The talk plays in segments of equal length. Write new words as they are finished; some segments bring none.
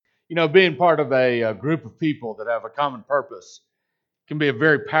Being part of a group of people that have a common purpose can be a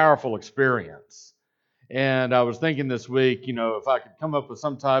very powerful experience. And I was thinking this week, if I could come up with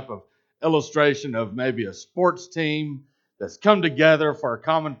some type of illustration of maybe a sports team that's come together for a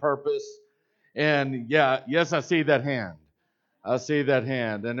common purpose. And yeah, yes, I see that hand. I see that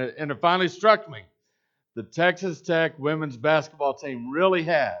hand. And it finally struck me. The Texas Tech women's basketball team really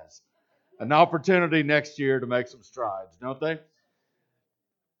has an opportunity next year to make some strides, don't they?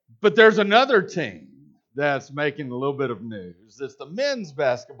 But there's another team that's making a little bit of news. It's the men's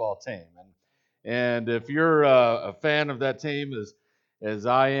basketball team, and if you're a fan of that team as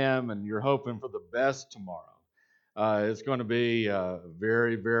I am, and you're hoping for the best tomorrow, it's going to be a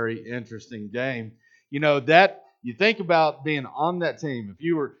very very interesting game. That you think about being on that team. If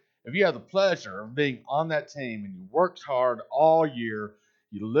you had the pleasure of being on that team and you worked hard all year,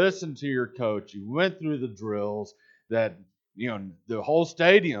 you listened to your coach, you went through the drills that the whole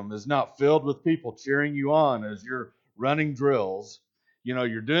stadium is not filled with people cheering you on as you're running drills.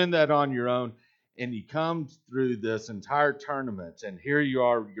 You're doing that on your own, and you come through this entire tournament, and here you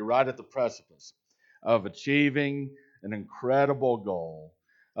are, you're right at the precipice of achieving an incredible goal,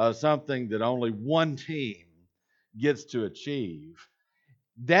 something that only one team gets to achieve.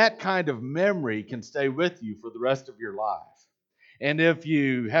 That kind of memory can stay with you for the rest of your life. And if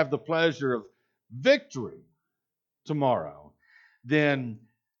you have the pleasure of victory tomorrow, then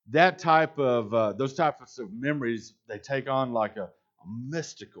that type of those types of memories, they take on like a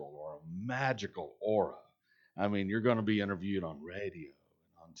mystical or a magical aura. I mean, you're going to be interviewed on radio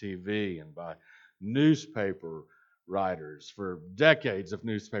and on TV and by newspaper writers for decades if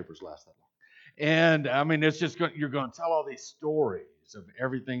newspapers last that long. And I mean, you're going to tell all these stories of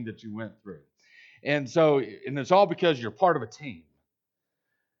everything that you went through. And it's all because you're part of a team.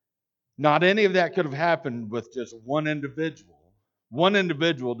 Not any of that could have happened with just one individual. One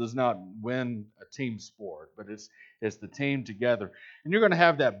individual does not win a team sport, but it's the team together. And you're going to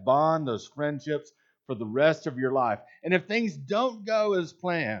have that bond, those friendships for the rest of your life. And if things don't go as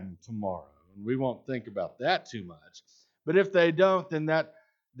planned tomorrow, and we won't think about that too much, but if they don't, then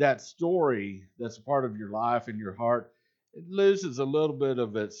that story that's a part of your life and your heart, it loses a little bit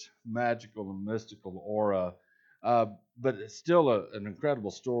of its magical and mystical aura. Uh, but it's still an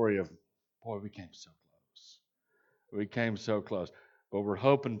incredible story of, boy, we came so close. We came so close. But we're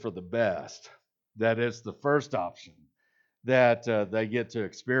hoping for the best. That is the first option that they get to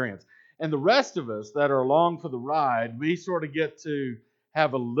experience. And the rest of us that are along for the ride, we sort of get to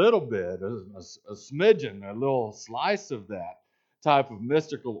have a little bit, a smidgen, a little slice of that type of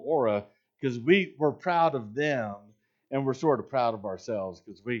mystical aura because we're proud of them and we're sort of proud of ourselves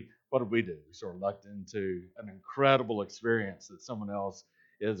because what did we do? We sort of lucked into an incredible experience that someone else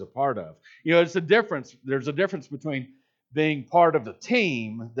is a part of. It's a difference. There's a difference between being part of the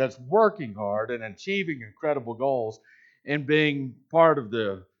team that's working hard and achieving incredible goals and being part of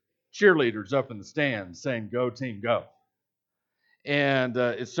the cheerleaders up in the stands saying, "Go team, go." And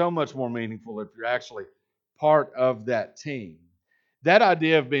it's so much more meaningful if you're actually part of that team. That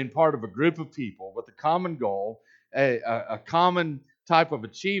idea of being part of a group of people with a common goal, a common type of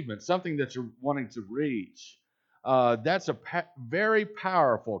achievement, something that you're wanting to reach, that's a very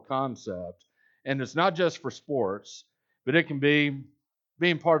powerful concept. And it's not just for sports, but it can be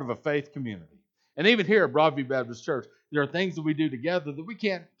being part of a faith community. And even here at Broadview Baptist Church, there are things that we do together that we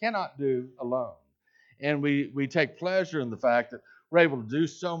cannot do alone. And we take pleasure in the fact that we're able to do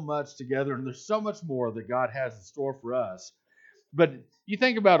so much together, and there's so much more that God has in store for us. But you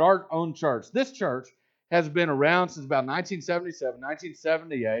think about our own church. This church has been around since about 1977,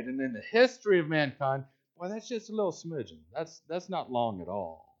 1978, and in the history of mankind, well, that's just a little smidgen. That's not long at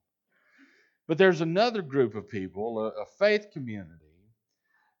all. But there's another group of people, a faith community,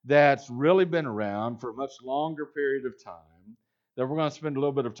 that's really been around for a much longer period of time that we're going to spend a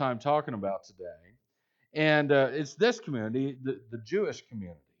little bit of time talking about today. And it's this community, the Jewish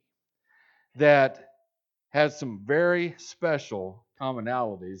community, that has some very special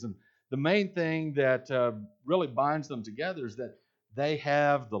commonalities. And the main thing that really binds them together is that they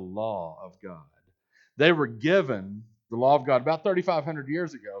have the law of God. They were given the law of God about 3,500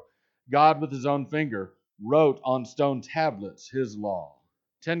 years ago. God, with his own finger, wrote on stone tablets his law,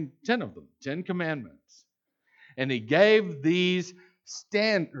 10 of them, 10 commandments. And he gave these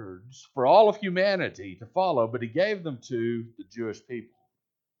standards for all of humanity to follow, but he gave them to the Jewish people.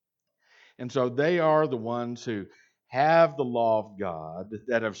 And so they are the ones who have the law of God,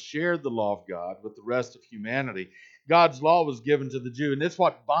 that have shared the law of God with the rest of humanity. God's law was given to the Jew, and it's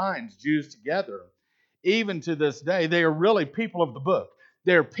what binds Jews together. Even to this day, they are really people of the book.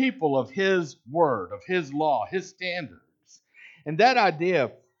 They're people of his word, of his law, his standards. And that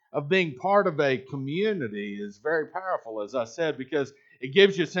idea of being part of a community is very powerful, as I said, because it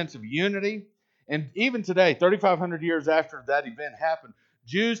gives you a sense of unity. And even today, 3,500 years after that event happened,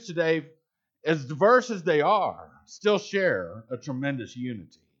 Jews today, as diverse as they are, still share a tremendous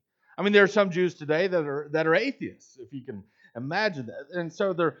unity. I mean, there are some Jews today that are atheists, if you can imagine that. And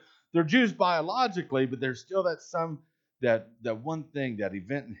so they're Jews biologically, but there's still that one thing, that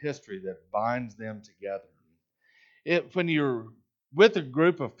event in history that binds them together. When you're with a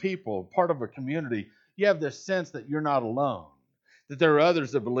group of people, part of a community, you have this sense that you're not alone, that there are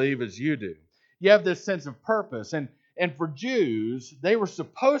others that believe as you do. You have this sense of purpose. And for Jews, they were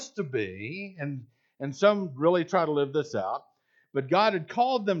supposed to be, and some really try to live this out, but God had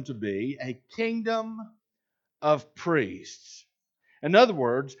called them to be a kingdom of priests. In other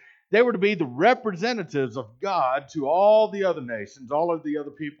words, they were to be the representatives of God to all the other nations, all of the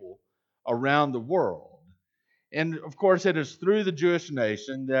other people around the world. And of course, it is through the Jewish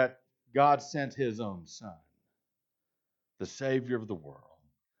nation that God sent his own Son, the Savior of the world,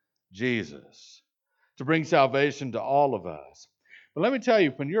 Jesus, to bring salvation to all of us. But let me tell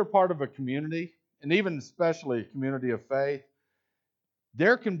you, when you're part of a community, and even especially a community of faith,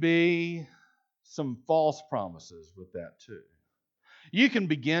 there can be some false promises with that too. You can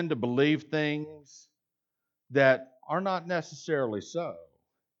begin to believe things that are not necessarily so.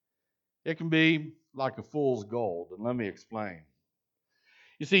 It can be like a fool's gold, and let me explain.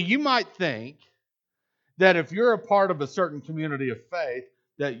 You see, you might think that if you're a part of a certain community of faith,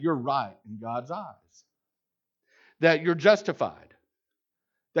 that you're right in God's eyes, that you're justified,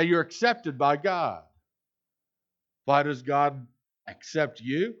 that you're accepted by God. Why does God accept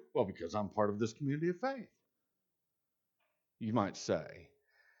you? Well, because I'm part of this community of faith, you might say.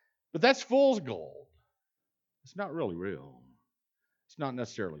 But that's fool's gold. It's not really real. It's not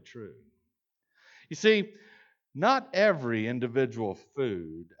necessarily true. You see, not every individual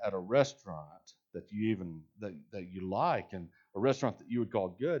food at a restaurant that you like, and a restaurant that you would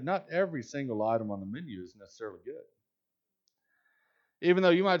call good, not every single item on the menu is necessarily good. Even though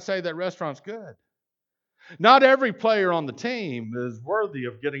you might say that restaurant's good. Not every player on the team is worthy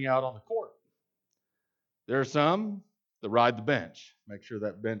of getting out on the court. There are some that ride the bench, make sure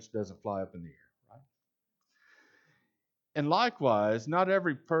that bench doesn't fly up in the air, right? And likewise, not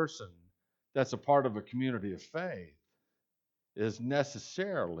every person that's a part of a community of faith is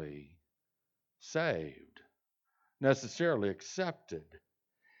necessarily saved, necessarily accepted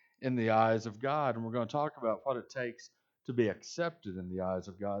in the eyes of God. And we're going to talk about what it takes to be accepted in the eyes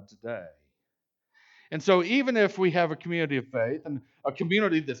of God today. And so even if we have a community of faith and a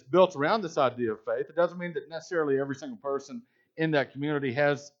community that's built around this idea of faith, it doesn't mean that necessarily every single person in that community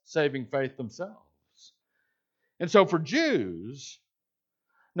has saving faith themselves. And so for Jews,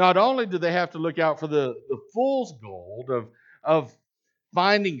 not only do they have to look out for the fool's gold of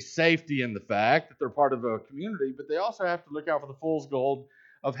finding safety in the fact that they're part of a community, but they also have to look out for the fool's gold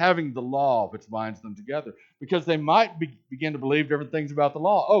of having the law which binds them together, because they might begin to believe different things about the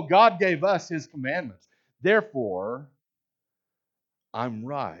law. Oh, God gave us his commandments. Therefore, I'm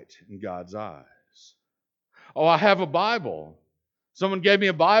right in God's eyes. Oh, I have a Bible. Someone gave me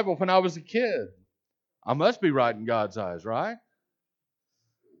a Bible when I was a kid. I must be right in God's eyes, right?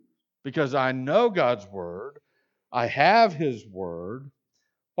 Because I know God's word. I have his word.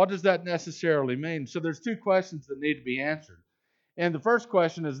 What does that necessarily mean? So there's two questions that need to be answered. And the first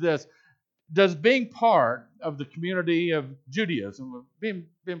question is this: does being part of the community of Judaism, being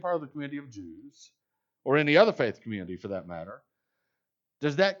part of the community of Jews, or any other faith community for that matter,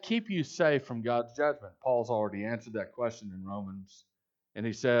 does that keep you safe from God's judgment? Paul's already answered that question in Romans, and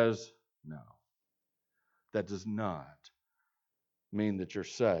he says, no, that does not mean that you're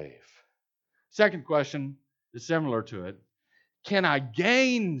safe. Second question is similar to it. Can I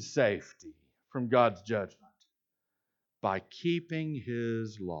gain safety from God's judgment by keeping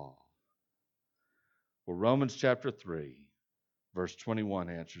his law? Well, Romans chapter 3, verse 21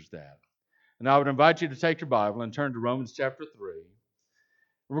 answers that. And I would invite you to take your Bible and turn to Romans chapter 3.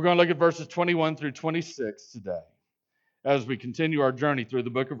 We're going to look at verses 21 through 26 today as we continue our journey through the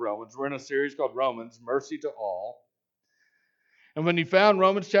book of Romans. We're in a series called Romans, Mercy to All. And when you found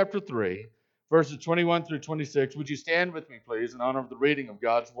Romans chapter 3, verses 21 through 26, would you stand with me, please, in honor of the reading of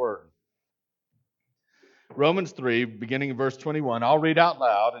God's word? Romans 3, beginning in verse 21. I'll read out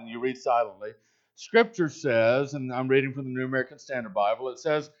loud and you read silently. Scripture says, and I'm reading from the New American Standard Bible, it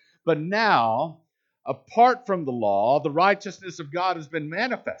says, "But now, apart from the law, the righteousness of God has been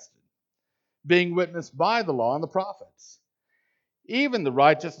manifested, being witnessed by the law and the prophets. Even the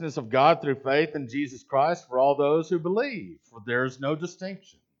righteousness of God through faith in Jesus Christ for all those who believe, for there is no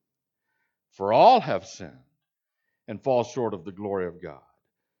distinction. For all have sinned and fall short of the glory of God,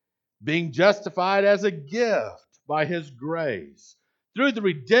 being justified as a gift by his grace through the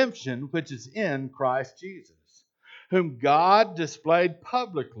redemption which is in Christ Jesus, whom God displayed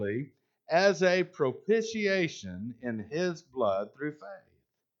publicly as a propitiation in his blood through faith.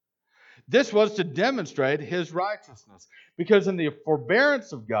 This was to demonstrate his righteousness, because in the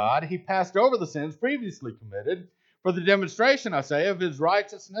forbearance of God, he passed over the sins previously committed for the demonstration, I say, of his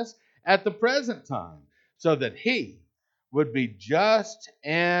righteousness at the present time, so that he would be just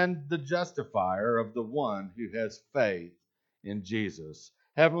and the justifier of the one who has faith in Jesus.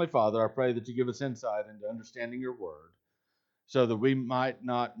 Heavenly Father, I pray that you give us insight into understanding your word so that we might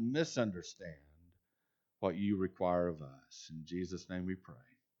not misunderstand what you require of us. In Jesus' name we pray.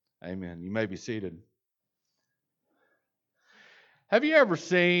 Amen. You may be seated. Have you ever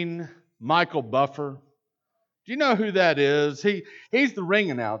seen Michael Buffer? Do you know who that is? He's the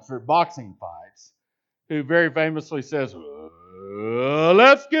ring announcer at boxing fights, who very famously says,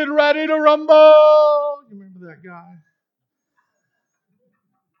 "Let's get ready to rumble." You remember that guy?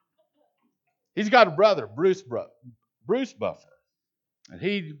 He's got a brother, Bruce Buffer, and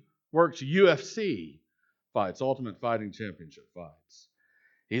he works UFC fights, Ultimate Fighting Championship fights.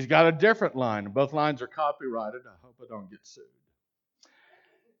 He's got a different line, and both lines are copyrighted. I hope I don't get sued.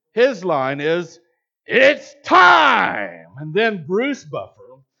 His line is, "It's time!" And then Bruce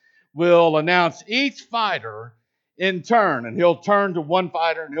Buffer will announce each fighter in turn. And he'll turn to one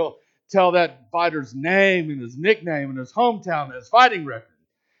fighter and he'll tell that fighter's name and his nickname and his hometown and his fighting record.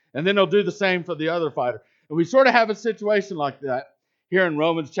 And then he'll do the same for the other fighter. And we sort of have a situation like that here in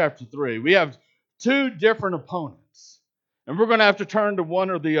Romans chapter 3. We have two different opponents. And we're going to have to turn to one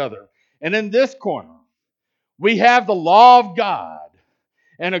or the other. And in this corner, we have the law of God.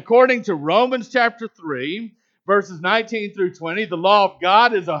 And according to Romans chapter 3, verses 19 through 20, the law of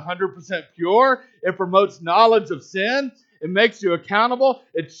God is 100% pure. It promotes knowledge of sin. It makes you accountable.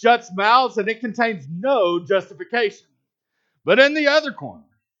 It shuts mouths, and it contains no justification. But in the other corner,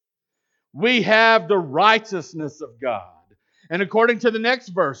 we have the righteousness of God. And according to the next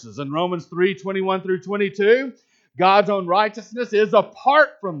verses in Romans 3, 21 through 22, God's own righteousness is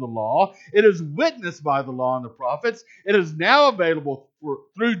apart from the law. It is witnessed by the law and the prophets. It is now available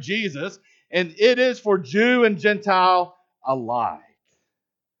through Jesus, and it is for Jew and Gentile alike.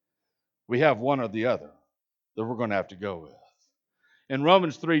 We have one or the other that we're going to have to go with. In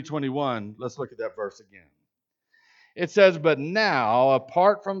Romans 3:21, let's look at that verse again. It says, "But now,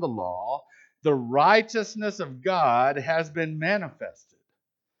 apart from the law, the righteousness of God has been manifested,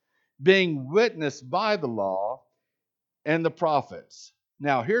 being witnessed by the law and the prophets."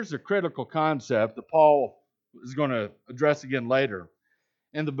 Now, here's a critical concept that Paul is going to address again later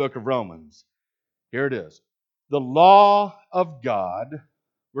in the book of Romans. Here it is. The law of God,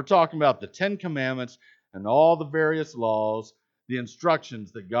 we're talking about the Ten Commandments and all the various laws, the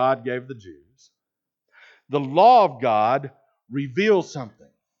instructions that God gave the Jews. The law of God reveals something.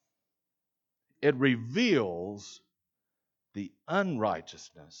 It reveals the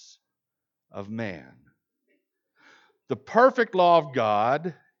unrighteousness of man. The perfect law of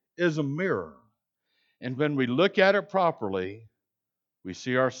God is a mirror. And when we look at it properly, we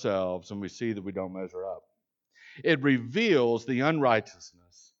see ourselves and we see that we don't measure up. It reveals the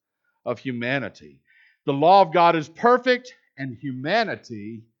unrighteousness of humanity. The law of God is perfect and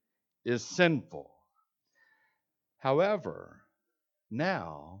humanity is sinful. However,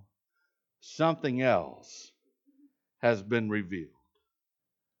 now something else has been revealed.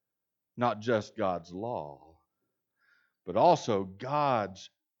 Not just God's law, but also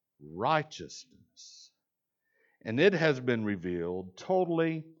God's righteousness. And it has been revealed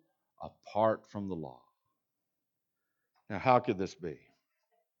totally apart from the law. Now, how could this be?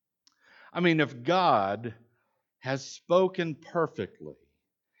 I mean, if God has spoken perfectly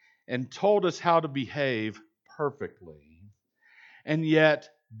and told us how to behave perfectly, and yet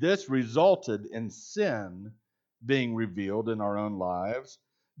this resulted in sin being revealed in our own lives,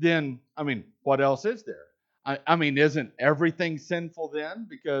 then, what else is there? Isn't everything sinful then?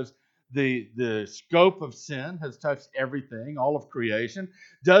 Because the scope of sin has touched everything, all of creation.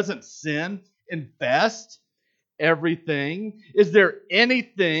 Doesn't sin infest everything? Is there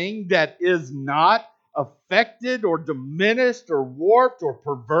anything that is not affected or diminished or warped or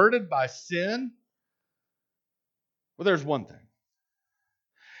perverted by sin? Well, there's one thing.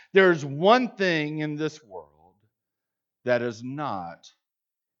 There's one thing in this world that is not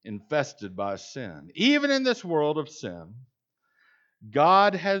infested by sin. Even in this world of sin,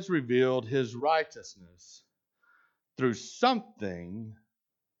 God has revealed his righteousness through something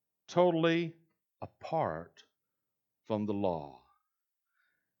totally apart from the law.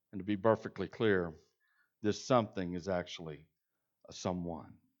 And to be perfectly clear, this something is actually a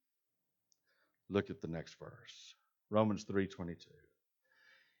someone. Look at the next verse. Romans 3:22.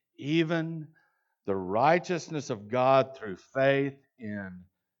 Even the righteousness of God through faith in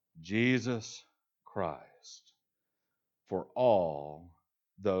Jesus Christ for all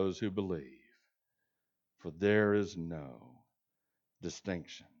those who believe. For there is no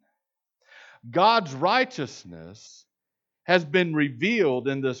distinction. God's righteousness has been revealed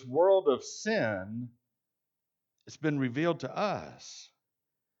in this world of sin. It's been revealed to us.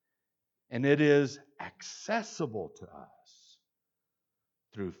 And it is accessible to us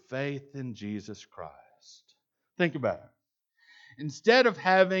through faith in Jesus Christ. Think about it. Instead of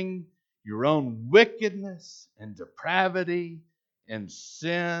having your own wickedness and depravity and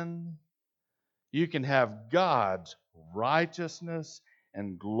sin, you can have God's righteousness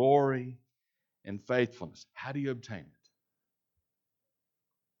and glory and faithfulness. How do you obtain it?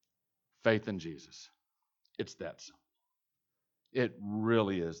 Faith in Jesus. It's that simple. It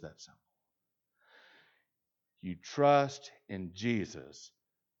really is that simple. You trust in Jesus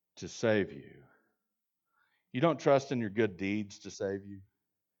to save you. You don't trust in your good deeds to save you.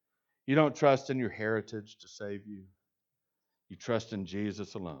 You don't trust in your heritage to save you. You trust in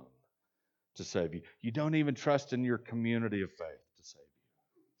Jesus alone to save you. You don't even trust in your community of faith to save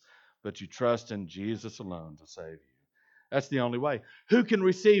you. But you trust in Jesus alone to save you. That's the only way. Who can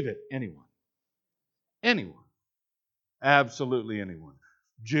receive it? Anyone. Anyone. Absolutely anyone.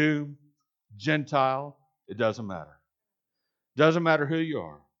 Jew, Gentile, it doesn't matter. Doesn't matter who you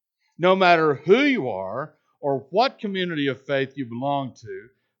are. No matter who you are or what community of faith you belong to,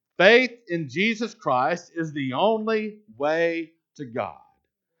 faith in Jesus Christ is the only way to God.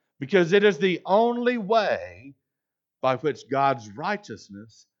 Because it is the only way by which God's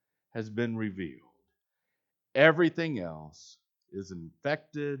righteousness has been revealed. Everything else is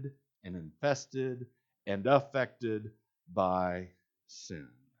infected and infested and affected by sin.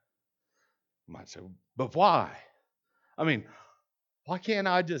 You might say, but why? I mean, why can't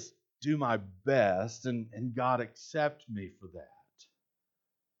I just do my best and God accept me for that?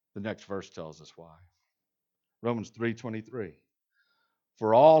 The next verse tells us why. Romans 3:23.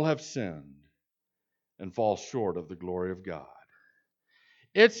 For all have sinned and fall short of the glory of God.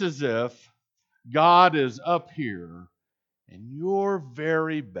 It's as if God is up here and your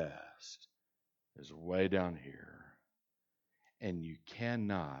very best is way down here. And you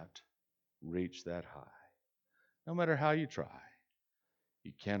cannot reach that high. No matter how you try,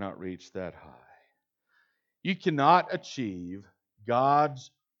 you cannot reach that high. You cannot achieve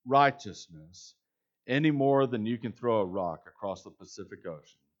God's righteousness any more than you can throw a rock across the Pacific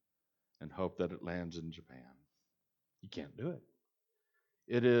Ocean and hope that it lands in Japan. You can't do it.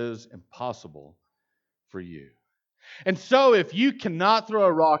 It is impossible for you. And so if you cannot throw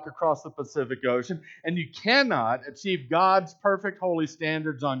a rock across the Pacific Ocean and you cannot achieve God's perfect holy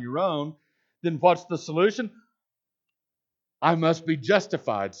standards on your own, then what's the solution? I must be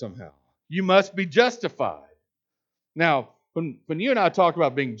justified somehow. You must be justified. Now, when you and I talk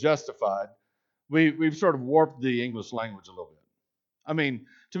about being justified, we've sort of warped the English language a little bit. I mean,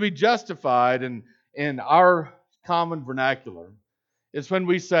 to be justified in our common vernacular is when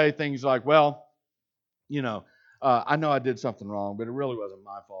we say things like, well, I know I did something wrong, but it really wasn't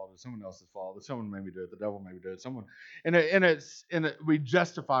my fault. It was someone else's fault. That someone made me do it. The devil made me do it. We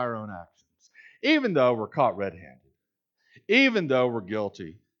justify our own actions, even though we're caught red-handed, even though we're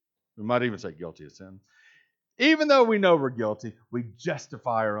guilty. We might even say guilty of sin. Even though we know we're guilty, we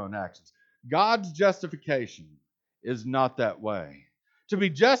justify our own actions. God's justification is not that way. To be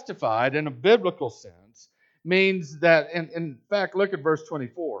justified in a biblical sense means that, and in fact, look at verse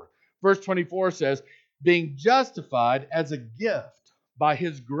 24. Verse 24 says, being justified as a gift by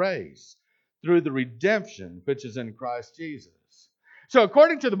His grace through the redemption which is in Christ Jesus. So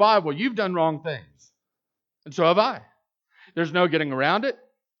according to the Bible, you've done wrong things. And so have I. There's no getting around it.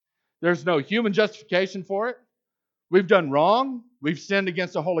 There's no human justification for it. We've done wrong. We've sinned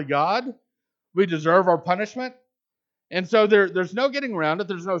against a holy God. We deserve our punishment. And so there's no getting around it.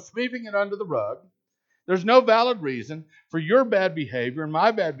 There's no sweeping it under the rug. There's no valid reason for your bad behavior and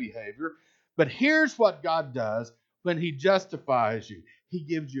my bad behavior. But here's what God does when He justifies you. He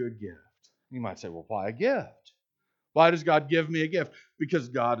gives you a gift. You might say, well, why a gift? Why does God give me a gift? Because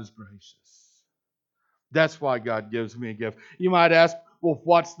God is gracious. That's why God gives me a gift. You might ask, well,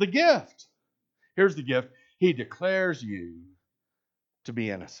 what's the gift? Here's the gift. He declares you to be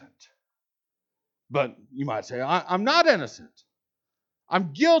innocent. But you might say, I'm not innocent.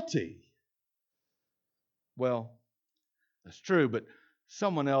 I'm guilty. Well, that's true, but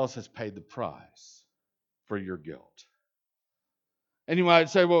someone else has paid the price for your guilt. And you might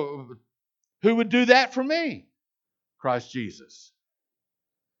say, well, who would do that for me? Christ Jesus.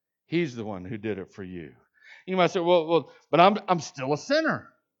 He's the one who did it for you. You might say, well, but I'm still a sinner.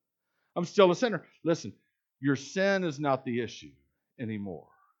 I'm still a sinner. Listen, your sin is not the issue anymore.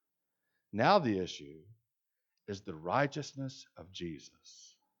 Now the issue is the righteousness of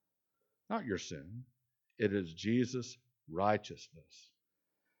Jesus. Not your sin. It is Jesus' righteousness.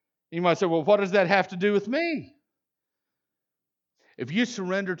 You might say, well, what does that have to do with me? If you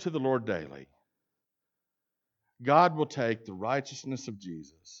surrender to the Lord daily, God will take the righteousness of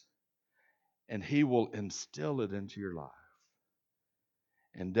Jesus and He will instill it into your life.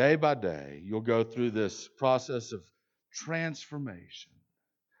 And day by day, you'll go through this process of transformation,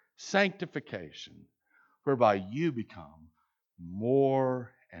 sanctification, whereby you become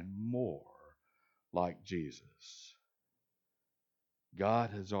more and more like Jesus.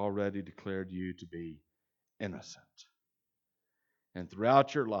 God has already declared you to be innocent. And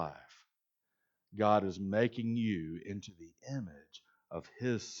throughout your life, God is making you into the image of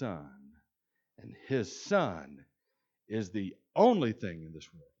His Son. And His Son is the only thing in this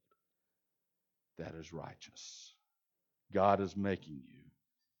world that is righteous. God is making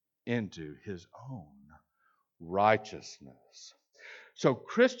you into His own righteousness. So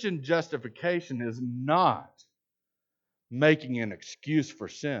Christian justification is not making an excuse for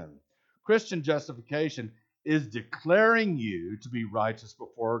sin. Christian justification is declaring you to be righteous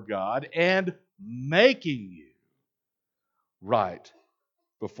before God and making you right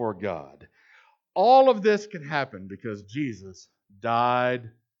before God. All of this can happen because Jesus died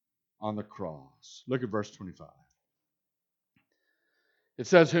on the cross. Look at verse 25. It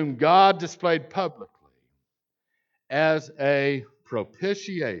says, whom God displayed publicly as a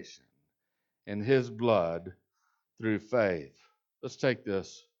propitiation in His blood through faith. Let's take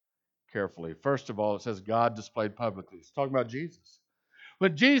this carefully. First of all, it says God displayed publicly. It's talking about Jesus.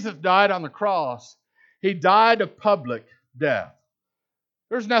 When Jesus died on the cross, He died a public death.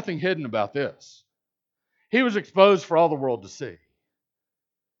 There's nothing hidden about this. He was exposed for all the world to see.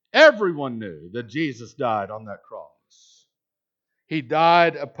 Everyone knew that Jesus died on that cross. He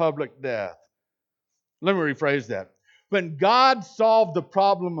died a public death. Let me rephrase that. When God solved the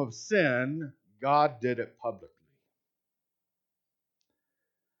problem of sin, God did it publicly.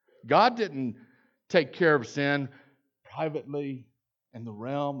 God didn't take care of sin privately in the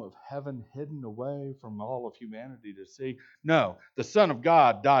realm of heaven, hidden away from all of humanity to see. No, the Son of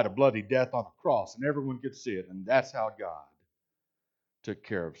God died a bloody death on the cross, and everyone could see it, and that's how God took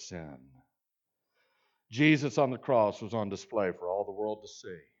care of sin. Jesus on the cross was on display for all the world to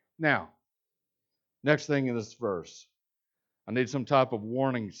see. Now, next thing in this verse, I need some type of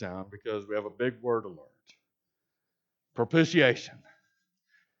warning sound because we have a big word alert. Propitiation.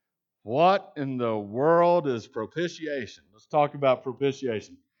 What in the world is propitiation? Let's talk about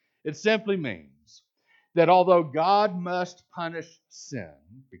propitiation. It simply means that although God must punish sin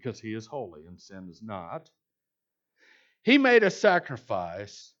because He is holy and sin is not, He made a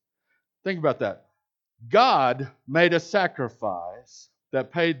sacrifice. Think about that. God made a sacrifice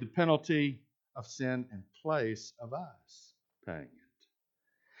that paid the penalty of sin in place of us paying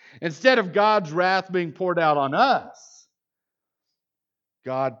it. Instead of God's wrath being poured out on us,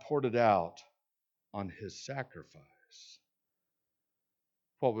 God poured it out on His sacrifice.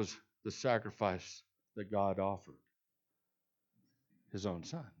 What was the sacrifice that God offered? His own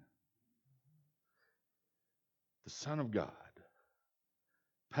Son. The Son of God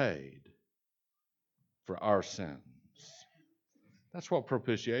paid for our sins. That's what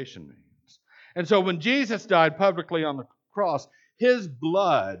propitiation means. And so when Jesus died publicly on the cross, His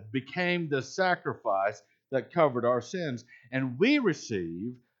blood became the sacrifice that covered our sins. And we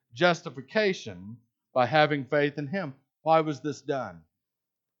receive justification by having faith in Him. Why was this done?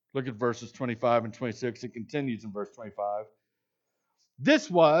 Look at verses 25 and 26. It continues in verse 25. This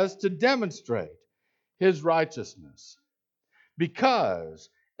was to demonstrate His righteousness, because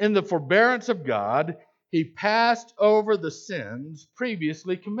in the forbearance of God, He passed over the sins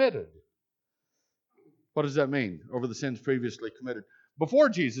previously committed. What does that mean? Over the sins previously committed. Before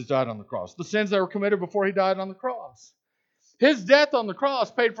Jesus died on the cross. The sins that were committed before He died on the cross. His death on the cross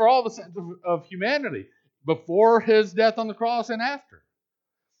paid for all the sins of humanity. Before His death on the cross and after.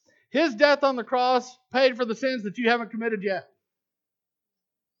 His death on the cross paid for the sins that you haven't committed yet.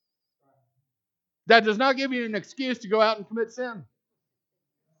 That does not give you an excuse to go out and commit sin.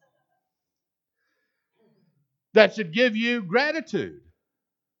 That should give you gratitude.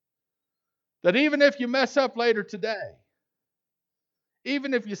 That even if you mess up later today,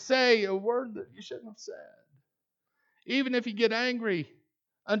 even if you say a word that you shouldn't have said, even if you get angry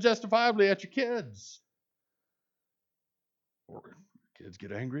unjustifiably at your kids, or kids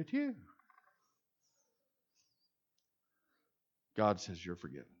get angry at you, God says you're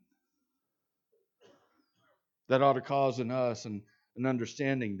forgiven. That ought to cause in us an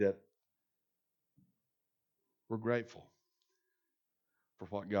understanding that we're grateful for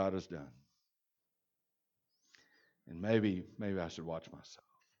what God has done. And maybe I should watch myself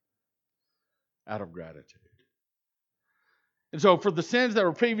out of gratitude. And so for the sins that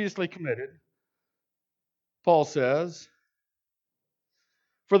were previously committed, Paul says,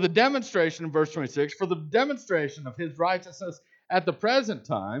 for the demonstration in verse 26, for the demonstration of his righteousness at the present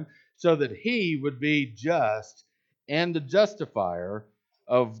time, so that he would be just and the justifier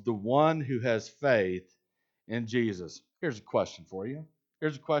of the one who has faith in Jesus. Here's a question for you.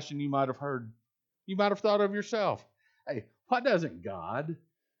 Here's a question you might have heard. You might have thought of yourself. Hey, why doesn't God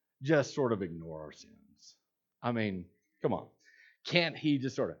just sort of ignore our sins? I mean, come on. Can't he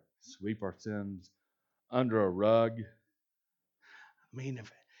just sort of sweep our sins under a rug? I mean,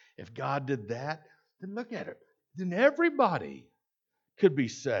 if God did that, then look at it. Then everybody could be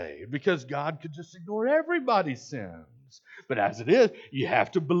saved because God could just ignore everybody's sins. But as it is, you have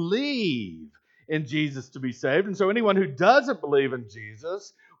to believe in Jesus to be saved. And so anyone who doesn't believe in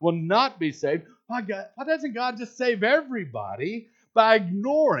Jesus will not be saved. Why doesn't God just save everybody by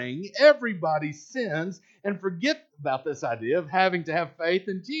ignoring everybody's sins and forget about this idea of having to have faith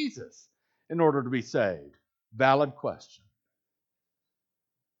in Jesus in order to be saved? Valid question.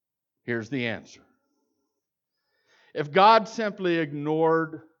 Here's the answer. If God simply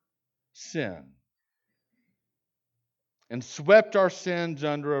ignored sin and swept our sins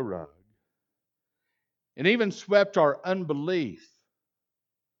under a rug, and even swept our unbelief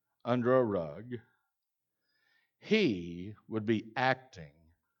under a rug, he would be acting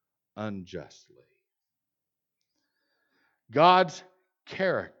unjustly. God's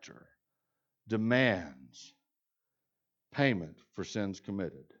character demands payment for sins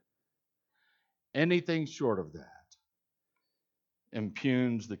committed. Anything short of that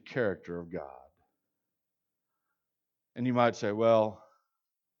impugns the character of God. And you might say, well,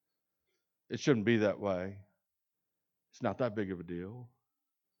 it shouldn't be that way. It's not that big of a deal.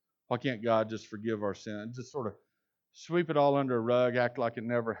 Why can't God just forgive our sins? Just sort of sweep it all under a rug, act like it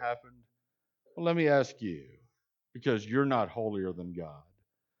never happened? Well, let me ask you, because you're not holier than God.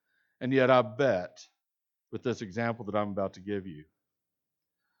 And yet I bet, with this example that I'm about to give you,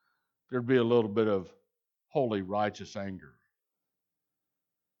 there'd be a little bit of holy, righteous anger.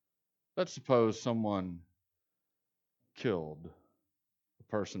 Let's suppose someone killed a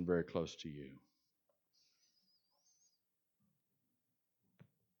person very close to you.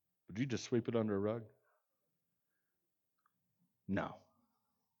 Would you just sweep it under a rug? No.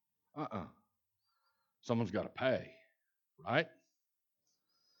 Someone's got to pay, right?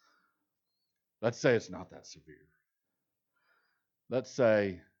 Let's say it's not that severe. Let's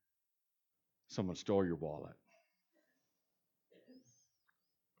say someone stole your wallet.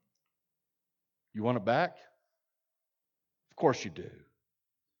 You want it back? Of course you do.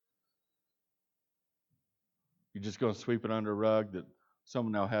 You're just going to sweep it under a rug that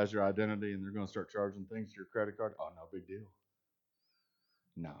someone now has your identity and they're going to start charging things to your credit card? Oh, no big deal.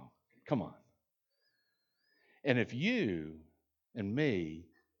 No. Come on. And if you and me,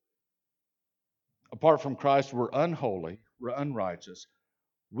 apart from Christ, we're unholy, we're unrighteous,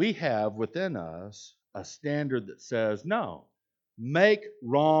 we have within us a standard that says, no, make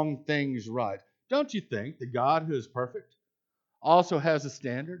wrong things right. Don't you think that God, who is perfect, also has a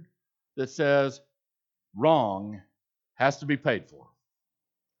standard that says wrong has to be paid for?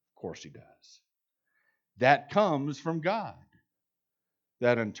 Of course he does. That comes from God.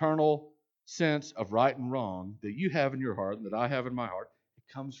 That internal sense of right and wrong that you have in your heart and that I have in my heart,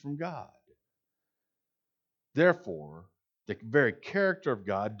 it comes from God. Therefore, the very character of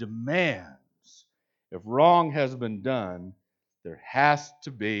God demands, if wrong has been done, there has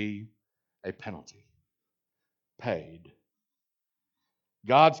to be a penalty paid.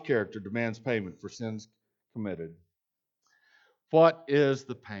 God's character demands payment for sins committed. What is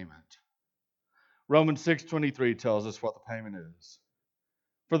the payment? Romans 6:23 tells us what the payment is.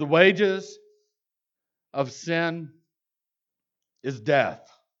 For the wages of sin is death.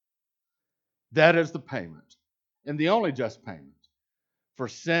 That is the payment, and the only just payment for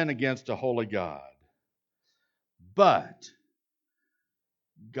sin against a holy God. But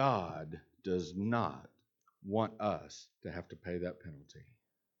God does not want us to have to pay that penalty.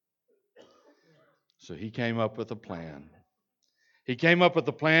 So he came up with a plan. He came up with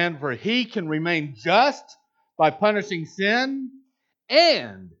a plan where he can remain just by punishing sin,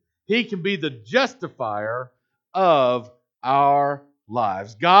 and he can be the justifier of our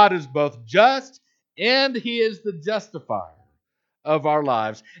lives. God is both just and he is the justifier of our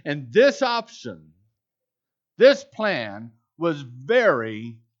lives. And this option, this plan, was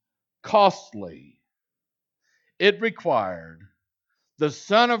very costly. it required the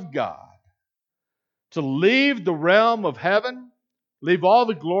Son of God to leave the realm of heaven, leave all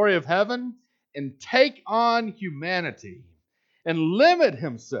the glory of heaven, and take on humanity and limit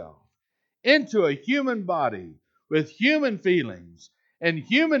himself into a human body with human feelings and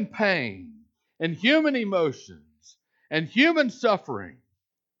human pain and human emotions and human suffering.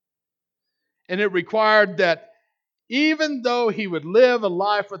 And it required that even though he would live a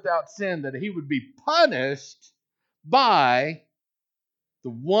life without sin, that he would be punished by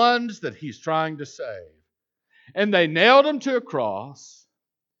the ones that he's trying to save. And they nailed him to a cross,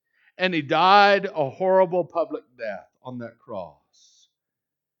 and he died a horrible public death on that cross.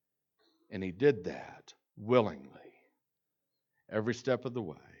 And he did that willingly, every step of the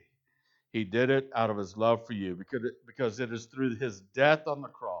way. He did it out of his love for you, because it is through his death on the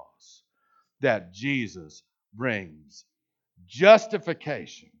cross that Jesus brings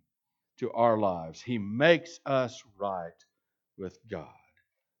justification to our lives. He makes us right with God.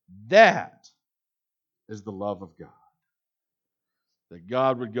 That is the love of God. That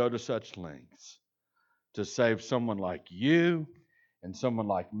God would go to such lengths to save someone like you and someone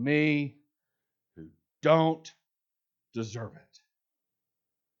like me who don't deserve it.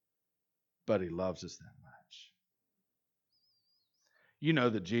 But he loves us that much. You know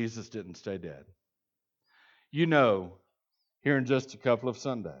that Jesus didn't stay dead. You know, here in just a couple of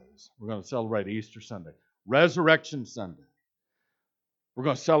Sundays, we're going to celebrate Easter Sunday, Resurrection Sunday. We're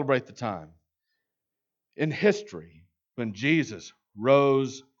going to celebrate the time in history when Jesus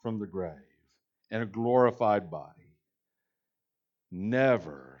rose from the grave in a glorified body,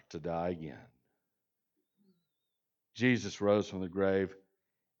 never to die again. Jesus rose from the grave,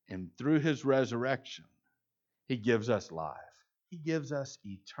 and through his resurrection, he gives us life. He gives us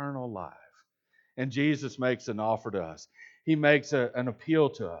eternal life. And Jesus makes an offer to us. He makes an appeal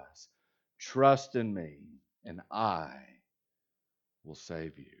to us. Trust in me, and I will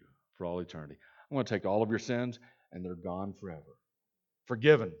save you for all eternity. I'm going to take all of your sins, and they're gone forever.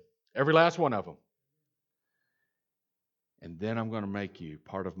 Forgiven, every last one of them. And then I'm going to make you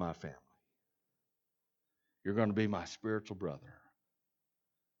part of my family. You're going to be my spiritual brother,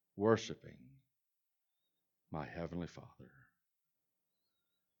 worshiping my Heavenly Father.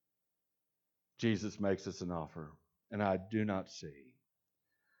 Jesus makes us an offer, and I do not see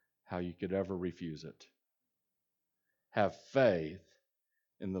how you could ever refuse it. Have faith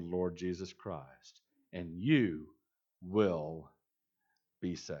in the Lord Jesus Christ, and you will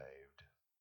be saved.